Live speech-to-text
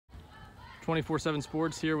24/7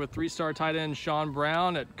 Sports here with three-star tight end Sean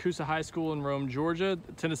Brown at Coosa High School in Rome, Georgia.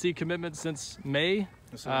 Tennessee commitment since May.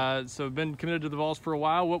 Yes, so been committed to the Vols for a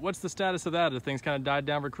while. What's the status of that? Have things kind of died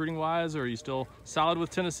down recruiting-wise, or are you still solid with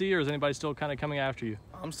Tennessee, or is anybody still kind of coming after you?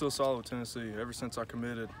 I'm still solid with Tennessee. Ever since I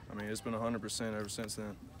committed, I mean, it's been 100% ever since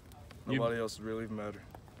then. Nobody else has really even mattered.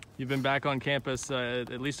 You've been back on campus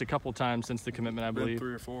at least a couple times since the commitment, I believe.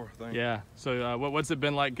 3 or 4, I think. Yeah. So what's it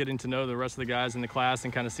been like getting to know the rest of the guys in the class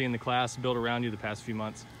and kind of seeing the class build around you the past few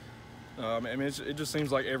months? I mean, it just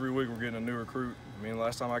seems like every week we're getting a new recruit. I mean,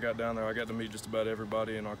 last time I got down there, I got to meet just about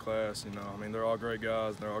everybody in our class. You know, I mean, they're all great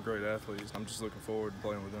guys. They're all great athletes. I'm just looking forward to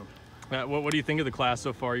playing with them. What do you think of the class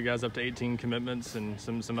so far? You guys up to 18 commitments and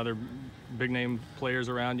some other big-name players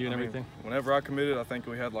around you and everything? Whenever I committed, I think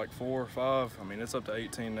we had like 4 or 5. I mean, it's up to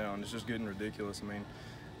 18 now, and it's just getting ridiculous. I mean,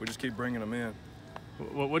 we just keep bringing them in.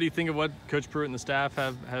 What do you think of what Coach Pruitt and the staff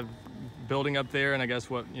have building up there, and I guess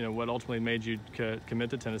what ultimately made you commit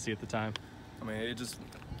to Tennessee at the time? I mean,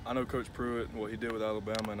 I know Coach Pruitt and what he did with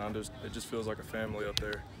Alabama, and it just feels like a family up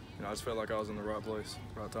there. You know, I just felt like I was in the right place,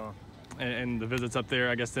 right time. And the visits up there,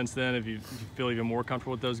 I guess since then, if you feel even more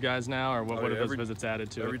comfortable with those guys now, or what have those visits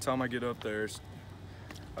added to it? Every time I get up there,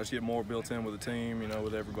 I just get more built in with the team, you know,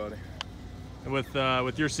 with everybody. And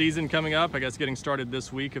with your season coming up, I guess getting started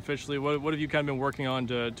this week officially, what have you kind of been working on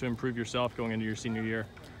to improve yourself going into your senior year?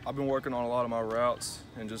 I've been working on a lot of my routes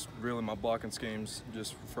and just really my blocking schemes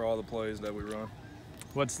just for all the plays that we run.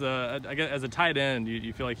 I guess as a tight end,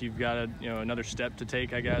 you feel like you've got another step to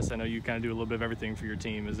take, I guess? I know you kind of do a little bit of everything for your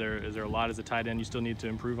team. Is there a lot as a tight end you still need to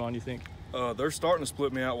improve on, you think? They're starting to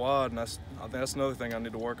split me out wide, and I think that's another thing I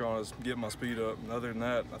need to work on is getting my speed up. And other than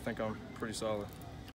that, I think I'm pretty solid.